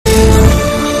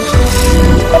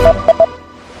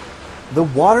The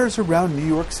waters around New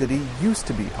York City used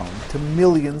to be home to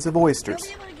millions of oysters.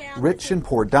 Rich and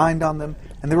poor dined on them,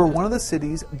 and they were one of the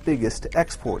city's biggest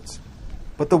exports.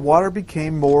 But the water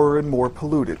became more and more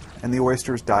polluted, and the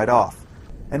oysters died off.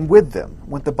 And with them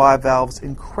went the bivalve's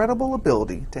incredible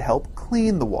ability to help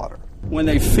clean the water. When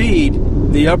they feed,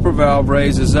 the upper valve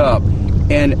raises up,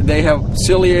 and they have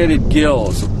ciliated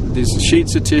gills, these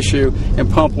sheets of tissue,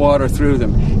 and pump water through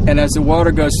them. And as the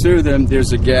water goes through them,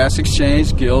 there's a gas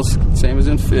exchange, gills, same as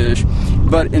in fish.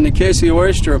 But in the case of the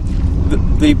oyster,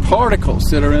 the particles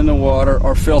that are in the water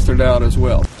are filtered out as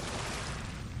well.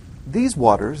 These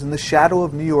waters in the shadow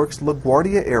of New York's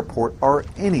LaGuardia Airport are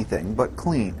anything but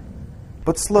clean.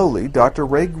 But slowly, Dr.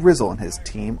 Ray GRIZZLE and his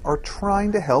team are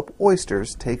trying to help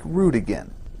oysters take root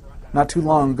again. Not too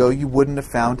long ago, you wouldn't have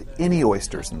found any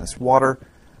oysters in this water,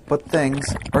 but things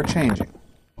are changing.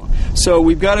 So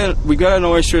we've got an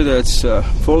oyster that's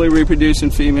fully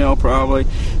reproducing female, probably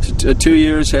 2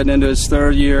 years, heading into its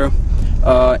 3rd year,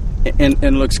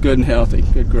 and looks good and healthy,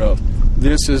 good growth.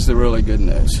 This is the really good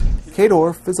news. Kate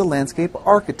ORFF is a landscape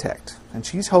architect, and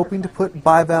she's hoping to put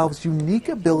bivalve's unique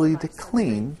ability to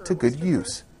clean to good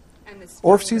use.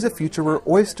 ORFF sees a future where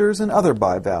oysters and other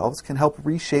bivalves can help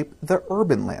reshape the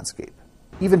urban landscape,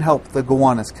 even help the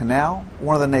Gowanus Canal,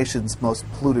 one of the nation's most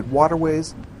polluted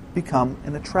waterways, become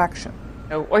an attraction.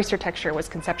 Oyster texture was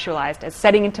conceptualized as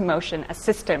setting into motion a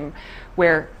system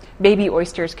where baby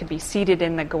oysters could be seeded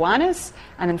in the Gowanus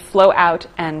and then flow out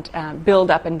and build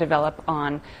up and develop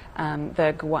on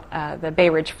the Bay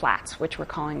Ridge Flats, which we're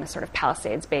calling the sort of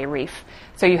Palisades Bay Reef.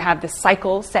 So you have this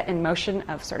cycle set in motion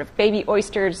of sort of baby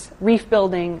oysters, reef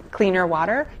building, cleaner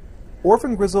water. ORFF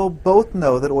and GRIZZLE both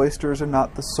know that oysters are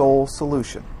not the sole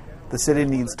solution. The city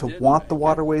needs to want the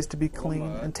waterways to be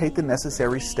clean and take the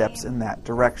necessary steps in that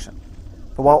direction.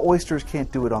 But while oysters can't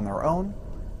do it on their own,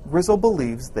 GRIZZLE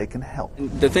believes they can help.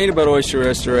 The thing about oyster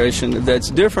restoration that's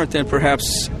different than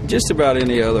perhaps just about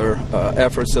any other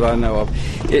efforts that I know of,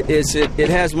 it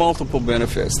has multiple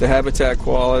benefits. The habitat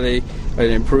quality,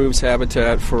 it improves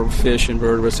habitat for fish,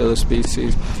 invertebrates, other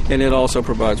species, and it also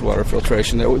provides water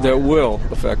filtration that will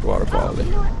affect water quality.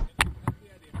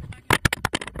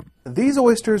 These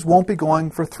oysters won't be going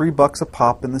for $3 a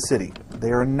pop in the city.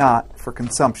 They are not for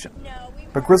consumption.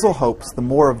 But GRIZZLE hopes the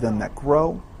more of them that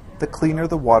grow, the cleaner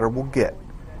the water will get.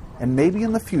 And maybe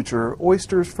in the future,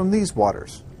 oysters from these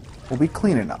waters will be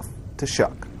clean enough to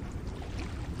shuck.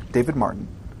 David Martin,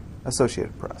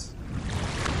 Associated Press.